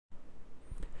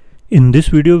In this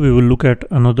video we will look at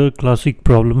another classic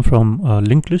problem from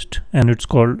linked list, and it's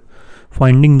called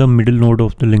finding the middle node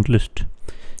of the linked list.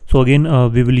 So again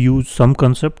we will use some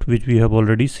concept which we have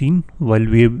already seen while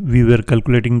we were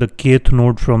calculating the kth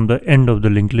node from the end of the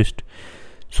linked list.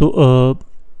 So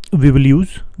we will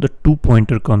use the two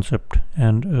pointer concept,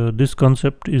 and this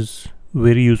concept is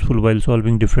very useful while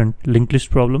solving different linked list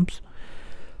problems.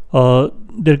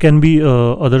 There can be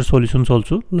other solutions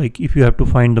also, like if you have to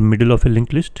find the middle of a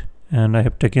linked list, and I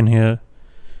have taken here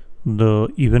the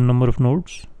even number of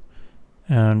nodes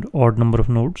and odd number of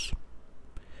nodes,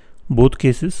 both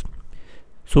cases.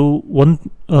 So one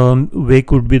way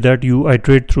could be that you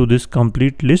iterate through this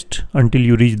complete list until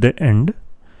you reach the end,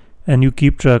 and you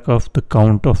keep track of the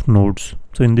count of nodes.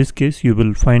 So in this case you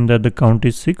will find that the count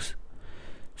is 6,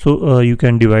 so you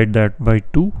can divide that by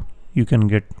 2, you can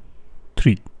get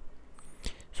 3.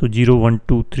 So 0, 1,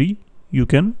 2, 3, you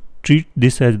can treat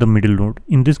this as the middle node.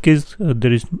 In this case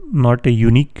there is not a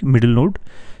unique middle node.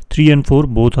 3 and 4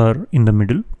 both are in the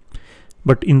middle,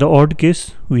 but in the odd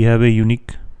case we have a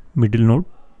unique middle node,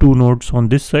 2 nodes on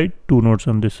this side, 2 nodes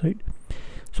on this side.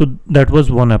 So that was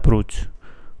one approach,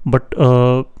 but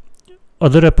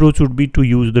other approach would be to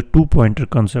use the two pointer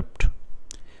concept.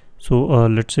 So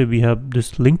let's say we have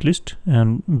this linked list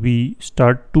and we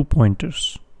start 2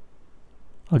 pointers,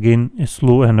 again a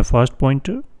slow and a fast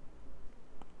pointer.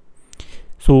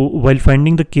 So while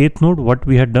finding the kth node, what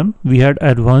we had done, we had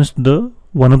advanced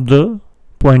one of the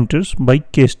pointers by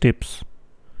k steps.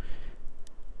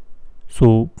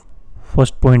 So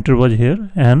first pointer was here,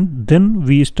 and then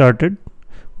we started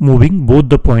moving both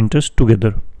the pointers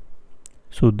together.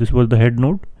 So this was the head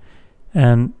node,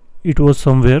 and it was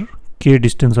somewhere k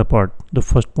distance apart, the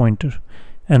first pointer.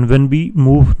 And when we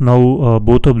move now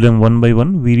both of them one by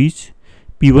one, we reach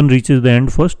P1 reaches the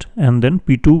end first, and then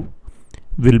P2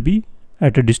 will be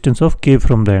at a distance of k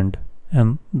from the end,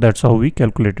 and that's how we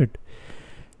calculate it.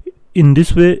 In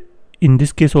this way, in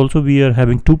this case also we are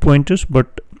having 2 pointers,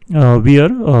 but we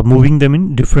are moving them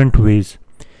in different ways.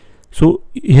 So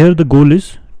here the goal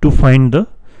is to find the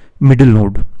middle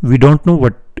node. We don't know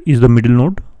what is the middle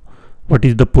node, what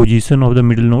is the position of the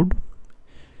middle node.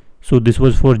 So this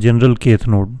was for general kth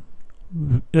node.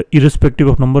 Irrespective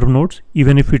of number of nodes,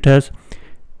 even if it has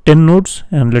 10 nodes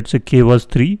and let's say k was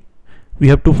 3, we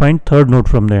have to find third node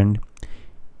from the end.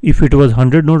 If it was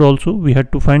 100 node also, we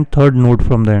had to find third node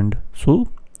from the end. So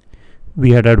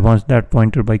we had advanced that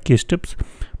pointer by k steps,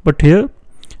 but here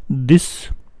this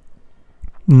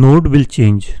node will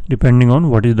change depending on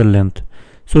what is the length.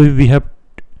 So if we have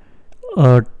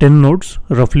 10 nodes,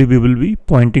 roughly we will be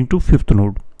pointing to 5th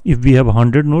node. If we have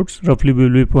 100 nodes, roughly we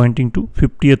will be pointing to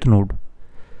 50th node.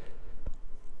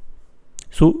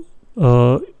 So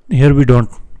here we don't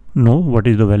know what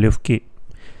is the value of k.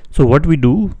 So what we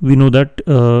do, we know that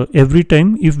every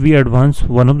time if we advance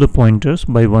one of the pointers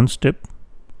by 1 step,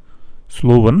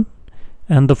 slow one,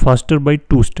 and the faster by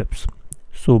 2 steps,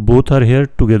 so both are here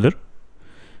together,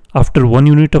 after 1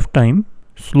 unit of time,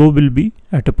 slow will be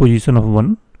at a position of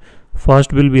 1,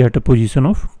 fast will be at a position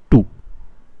of 2.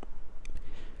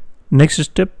 Next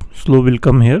step, slow will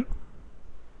come here,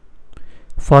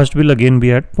 fast will again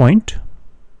be at point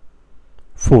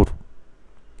 4.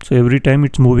 So every time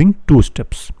it's moving 2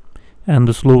 steps, and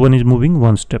the slow one is moving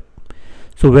 1 step.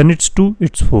 So when it's 2,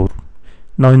 it's 4.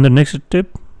 Now in the next step,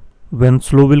 when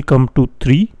slow will come to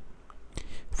 3,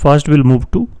 fast will move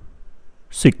to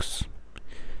 6.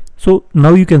 So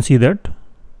now you can see that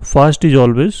fast is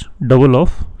always double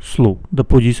of slow. The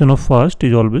position of fast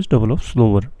is always double of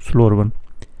slower one.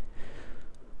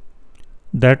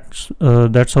 That's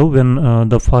how when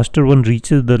the faster one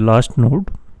reaches the last node,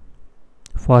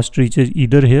 fast reaches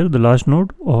either here the last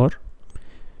node or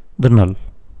the null,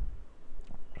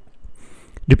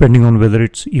 depending on whether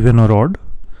it's even or odd.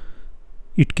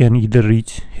 It can either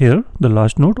reach here the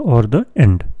last node or the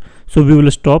end. So we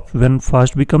will stop when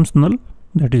fast becomes null,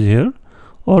 that is here,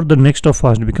 or the next of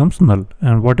fast becomes null,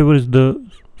 and whatever is the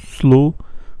slow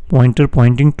pointer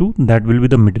pointing to, that will be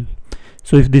the middle.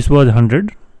 So if this was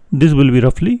 100, this will be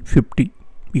roughly 50,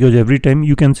 because every time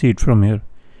you can see it from here,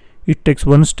 it takes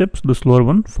 1 step, the slower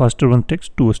one, faster one takes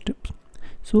 2 steps.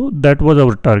 So that was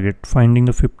our target, finding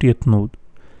the 50th node.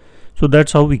 So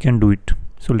that's how we can do it.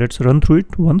 So let's run through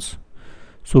it once.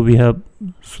 So we have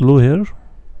slow here,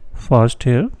 fast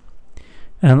here,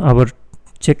 and our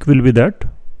check will be that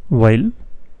while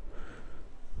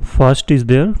fast is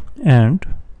there and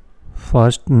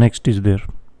fast next is there,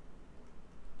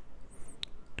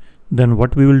 then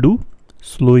what we will do,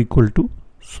 slow equal to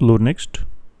slow next,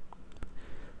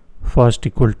 fast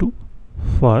equal to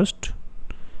fast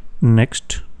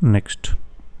next.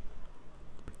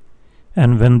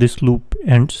 and when this loop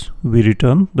ends we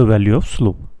return the value of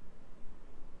slow.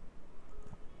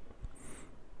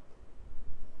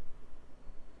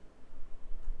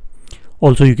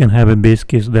 Also you can have a base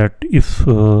case that if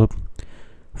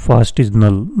fast is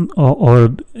null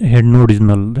or head node is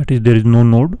null, that is there is no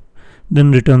node,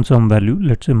 then return some value,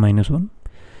 let's say -1.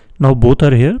 Now both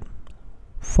are here,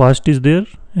 fast is there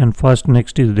and fast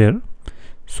next is there,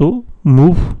 so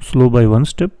move slow by 1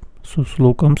 step, so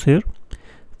slow comes here,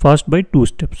 fast by 2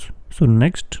 steps, so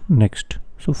next,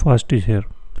 so fast is here.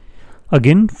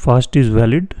 Again fast is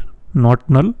valid, not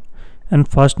null, and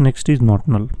fast next is not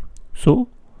null, so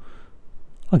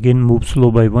again move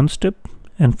slow by 1 step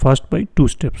and fast by 2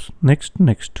 steps,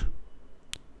 next.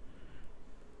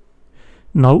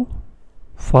 Now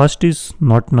fast is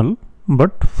not null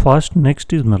but fast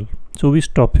next is null, so we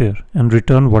stop here and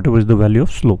return whatever is the value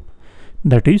of slow,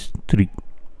 that is 3.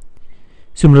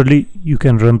 Similarly you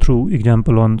can run through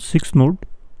example on 6th node,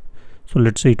 so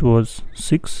let's say it was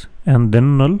 6 and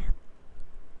then null,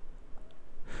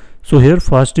 so here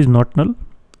fast is not null,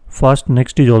 fast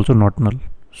next is also not null,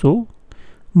 so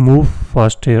move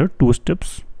fast here 2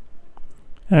 steps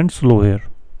and slow here.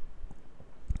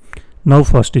 Now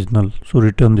fast is null, so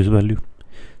return this value.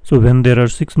 So when there are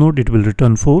 6 nodes it will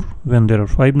return 4, when there are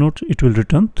 5 nodes it will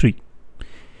return 3.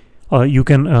 You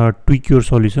can tweak your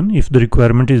solution if the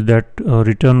requirement is that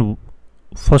return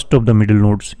first of the middle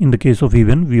nodes. In the case of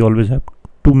even we always have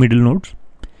 2 middle nodes,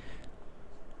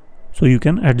 so you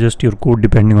can adjust your code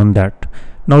depending on that.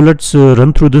 Now let's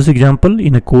run through this example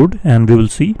in a code and we will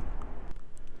see.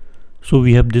 So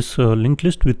we have this linked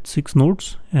list with 6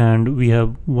 nodes and we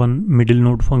have one middle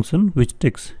node function which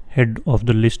takes head of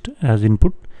the list as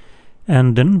input,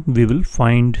 and then we will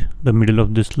find the middle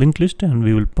of this linked list and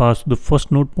we will pass the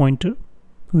first node pointer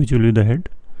which will be the head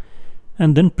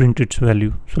and then print its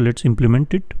value. So let's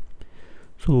implement it.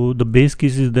 So the base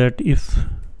case is that if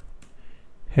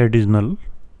head is null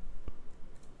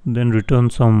then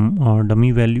return some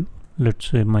dummy value,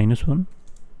 let's say -1.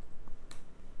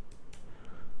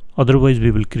 Otherwise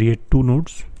we will create 2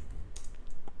 nodes.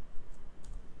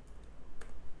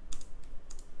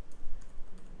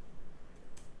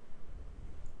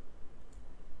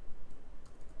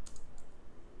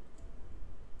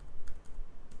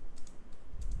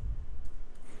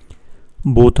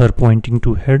 Both are pointing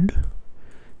to head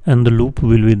and the loop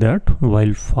will be that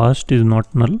while fast is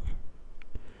not null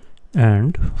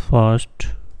and fast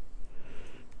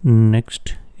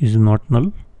next is not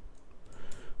null,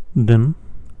 then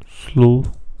slow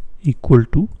equal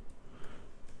to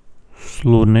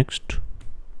slow next,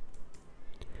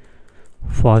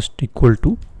 fast equal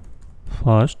to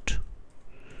fast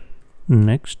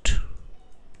next,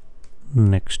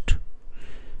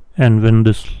 and when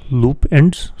this loop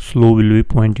ends slow will be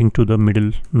pointing to the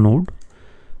middle node,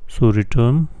 so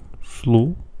return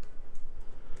slow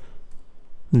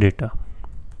data.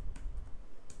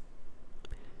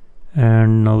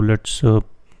 And now let's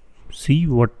see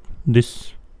what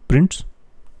this prints.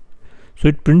 So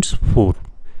it prints 4.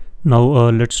 Now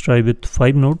let's try with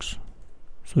 5 nodes.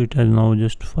 So it has now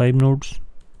just 5 nodes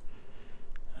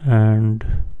and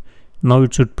now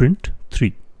it should print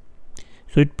 3.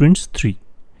 So it prints 3,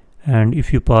 and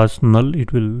if you pass null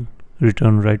it will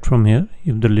return right from here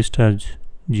if the list has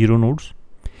 0 nodes.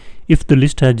 If the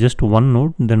list has just 1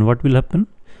 node, then what will happen?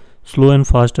 Slow and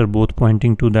fast are both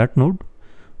pointing to that node,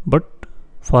 but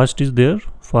fast is there,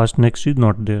 fast next is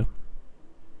not there,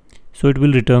 so it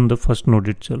will return the first node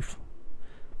itself.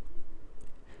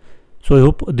 So I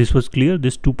hope this was clear.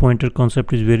 This 2 pointer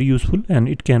concept is very useful and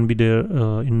it can be there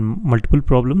in multiple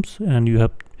problems, and you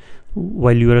have,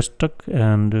 while you are stuck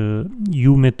and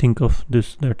you may think of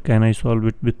this, that can I solve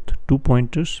it with 2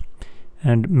 pointers,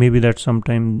 and maybe that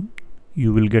sometime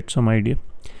you will get some idea.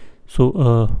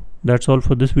 So that's all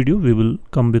for this video. We will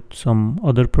come with some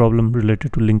other problem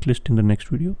related to linked list in the next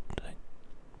video.